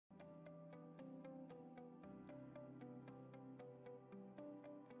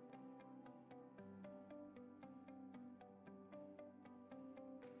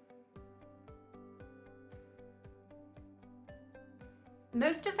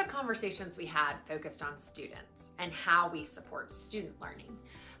Most of the conversations we had focused on students and how we support student learning,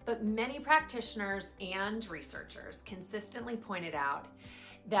 but many practitioners and researchers consistently pointed out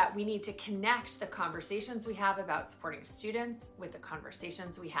that we need to connect the conversations we have about supporting students with the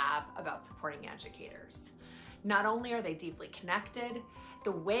conversations we have about supporting educators. Not only are they deeply connected,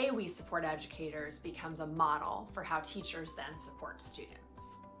 the way we support educators becomes a model for how teachers then support students.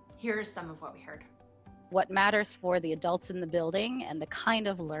 Here's some of what we heard. What matters for the adults in the building and the kind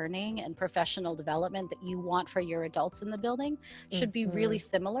of learning and professional development that you want for your adults in the building should be really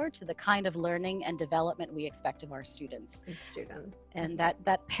similar to the kind of learning and development we expect of our students. And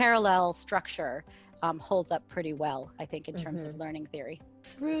that parallel structure holds up pretty well, I think, in terms of learning theory.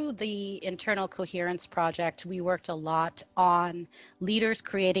 Through the Internal Coherence Project, we worked a lot on leaders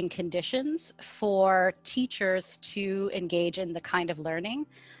creating conditions for teachers to engage in the kind of learning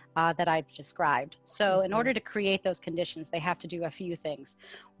that I've described. So in order to create those conditions, they have to do a few things.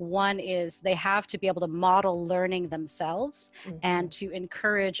 One is they have to be able to model learning themselves and to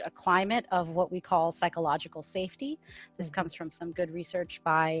encourage a climate of what we call psychological safety. This comes from some good research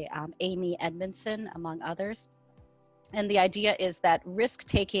by Amy Edmondson, among others. And the idea is that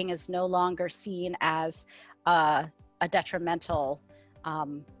risk-taking is no longer seen as a detrimental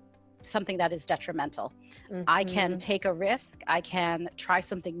something that is detrimental. I can take a risk, I can try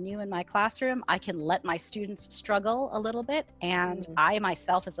something new in my classroom, I can let my students struggle a little bit, and I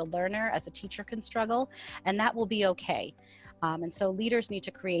myself as a learner, as a teacher can struggle, and that will be okay. And so leaders need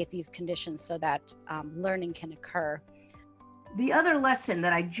to create these conditions so that learning can occur. The other lesson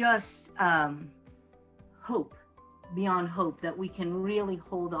that I just hope, beyond hope, that we can really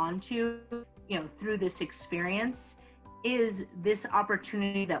hold on to, through this experience is this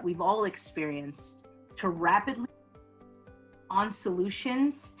opportunity that we've all experienced to rapidly on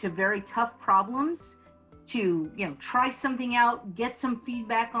solutions to very tough problems, to try something out, get some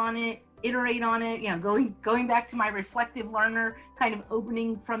feedback on it, iterate on it, going back to my reflective learner kind of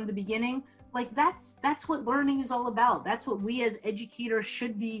opening from the beginning. Like that's what learning is all about. That's what we as educators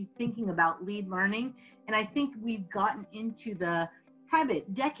should be thinking about, lead learning. And I think we've gotten into the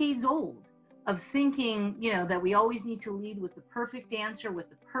habit, decades old, of thinking, that we always need to lead with the perfect answer, with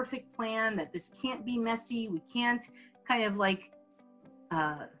the perfect plan, that this can't be messy. We can't kind of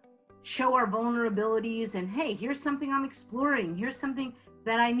show our vulnerabilities and, hey, here's something I'm exploring. Here's something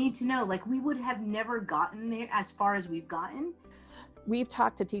that I need to know. Like we would have never gotten there as far as we've gotten. We've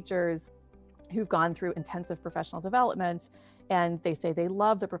talked to teachers who've gone through intensive professional development and they say they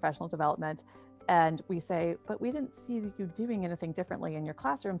love the professional development. And we say, but we didn't see you doing anything differently in your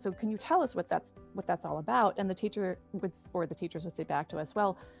classroom. So can you tell us what that's all about? And the teacher or the teachers would say back to us,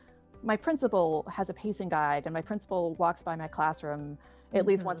 well, my principal has a pacing guide and my principal walks by my classroom at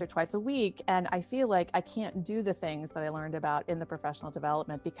least once or twice a week. And I feel like I can't do the things that I learned about in the professional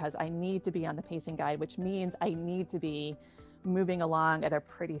development because I need to be on the pacing guide, which means I need to be moving along at a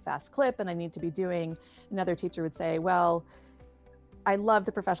pretty fast clip and I need to be doing. Another teacher would say, well, I love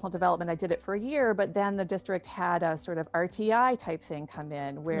the professional development. I did it for a year, but then the district had a sort of RTI type thing come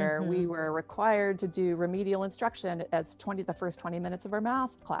in where we were required to do remedial instruction as the first 20 minutes of our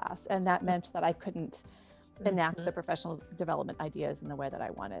math class. And that meant that I couldn't enact the professional development ideas in the way that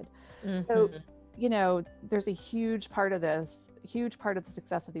I wanted. So, there's a huge part of the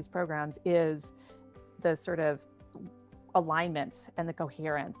success of these programs is the sort of alignment and the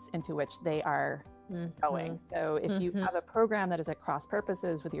coherence into which they are going. So if you have a program that is at cross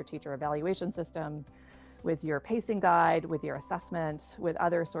purposes with your teacher evaluation system, with your pacing guide, with your assessment, with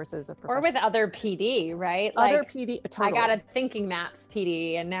other sources of or with other PD, right? Other PD, totally. I got a thinking maps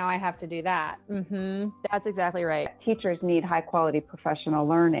PD and now I have to do that. That's exactly right. Teachers need high quality professional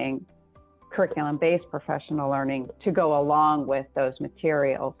learning, curriculum-based professional learning to go along with those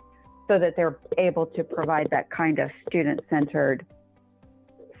materials so that they're able to provide that kind of student-centered,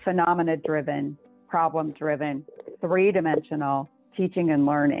 phenomena-driven, problem-driven, three-dimensional teaching and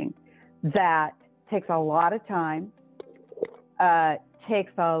learning that takes a lot of time,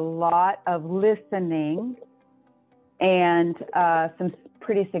 takes a lot of listening, and some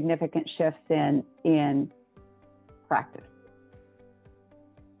pretty significant shifts in practice.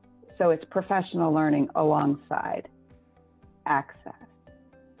 So it's professional learning alongside access.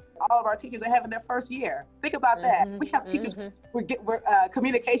 All of our teachers are having their first year. Think about that. We have teachers, we're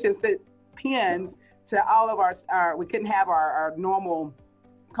communications pins to all of our we couldn't have our normal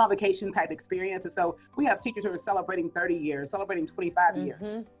convocation type experience. And so we have teachers who are celebrating 30 years, celebrating 25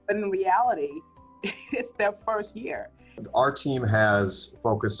 years. But in reality, it's their first year. Our team has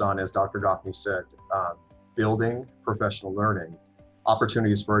focused on, as Dr. Goffney said, building professional learning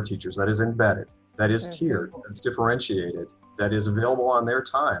opportunities for our teachers that is embedded, that is tiered, that's differentiated, that is available on their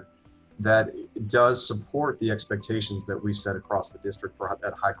time that does support the expectations that we set across the district for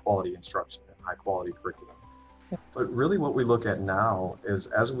that high quality instruction and high quality curriculum. But really what we look at now is,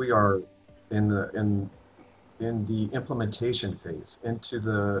 as we are in the implementation phase, into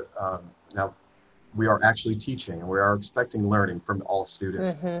the now we are actually teaching and we are expecting learning from all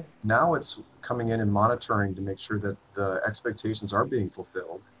students. Now it's coming in and monitoring to make sure that the expectations are being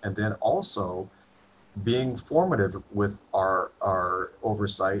fulfilled, and then also being formative with our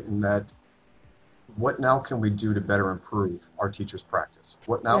oversight, and that what now can we do to better improve our teachers' practice?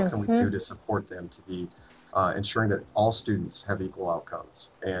 What now can we do to support them to be ensuring that all students have equal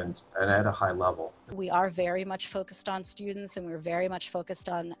outcomes and at a high level? We are very much focused on students, and we're very much focused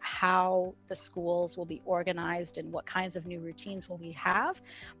on how the schools will be organized and what kinds of new routines will we have.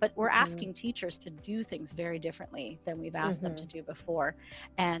 But we're asking teachers to do things very differently than we've asked them to do before.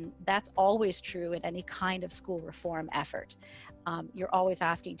 And that's always true in any kind of school reform effort. You're always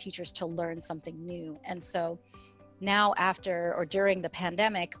asking teachers to learn something new. And so now, after or during the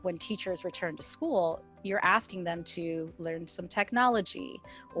pandemic, when teachers return to school, you're asking them to learn some technology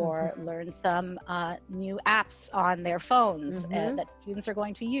or learn some new apps on their phones that students are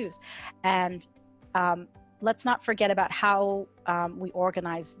going to use. And let's not forget about how we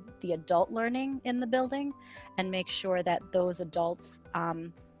organize the adult learning in the building, and make sure that those adults,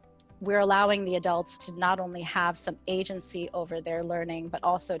 we're allowing the adults to not only have some agency over their learning, but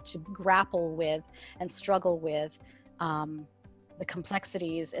also to grapple with and struggle with the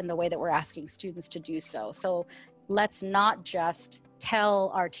complexities in the way that we're asking students to do so. So let's not just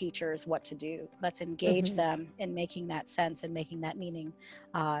tell our teachers what to do. Let's engage them in making that sense and making that meaning,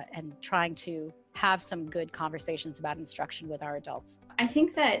 and trying to have some good conversations about instruction with our adults. I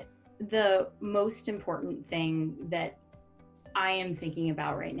think that the most important thing that I am thinking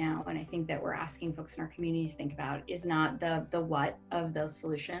about right now, and I think that we're asking folks in our communities to think about, is not the what of those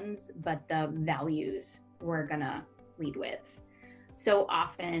solutions, but the values we're gonna lead with. So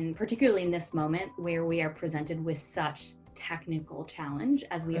often, particularly in this moment where we are presented with such technical challenge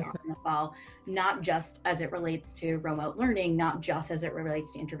as we are in the fall, not just as it relates to remote learning, not just as it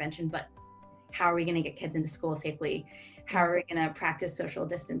relates to intervention, but how are we going to get kids into school safely? How are we going to practice social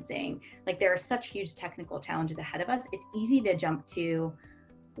distancing? Like, there are such huge technical challenges ahead of us. It's easy to jump to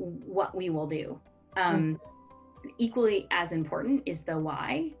what we will do. Equally as important is the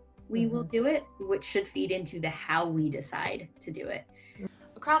why we will do it, which should feed into the how we decide to do it.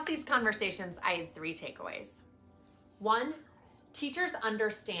 Across these conversations, I had 3 takeaways. 1, teachers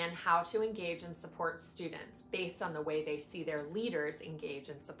understand how to engage and support students based on the way they see their leaders engage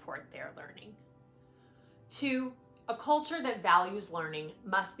and support their learning. 2, a culture that values learning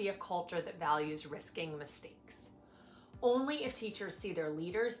must be a culture that values risking mistakes. Only if teachers see their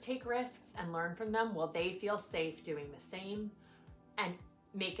leaders take risks and learn from them will they feel safe doing the same, and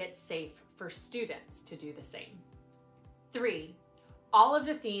make it safe for students to do the same. 3, all of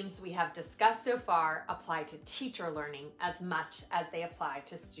the themes we have discussed so far apply to teacher learning as much as they apply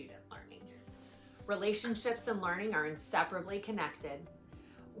to student learning. Relationships and learning are inseparably connected.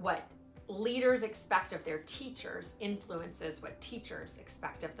 What leaders expect of their teachers influences what teachers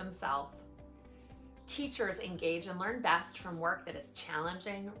expect of themselves. Teachers engage and learn best from work that is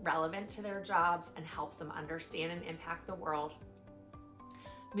challenging, relevant to their jobs, and helps them understand and impact the world.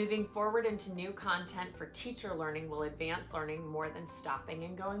 Moving forward into new content for teacher learning will advance learning more than stopping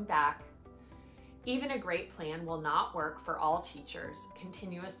and going back. Even a great plan will not work for all teachers.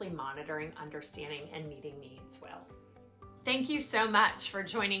 Continuously monitoring, understanding, and meeting needs will. Thank you so much for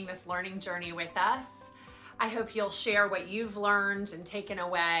joining this learning journey with us. I hope you'll share what you've learned and taken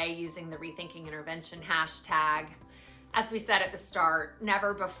away using the Rethinking Intervention hashtag. As we said at the start,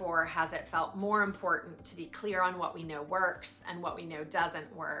 never before has it felt more important to be clear on what we know works and what we know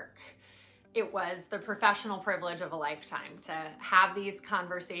doesn't work. It was the professional privilege of a lifetime to have these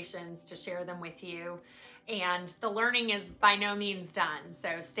conversations, to share them with you. And the learning is by no means done.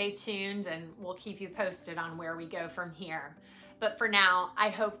 So stay tuned and we'll keep you posted on where we go from here. But for now, I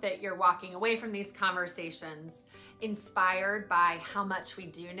hope that you're walking away from these conversations inspired by how much we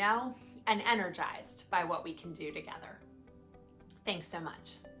do know and energized by what we can do together. Thanks so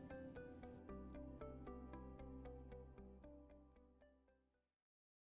much.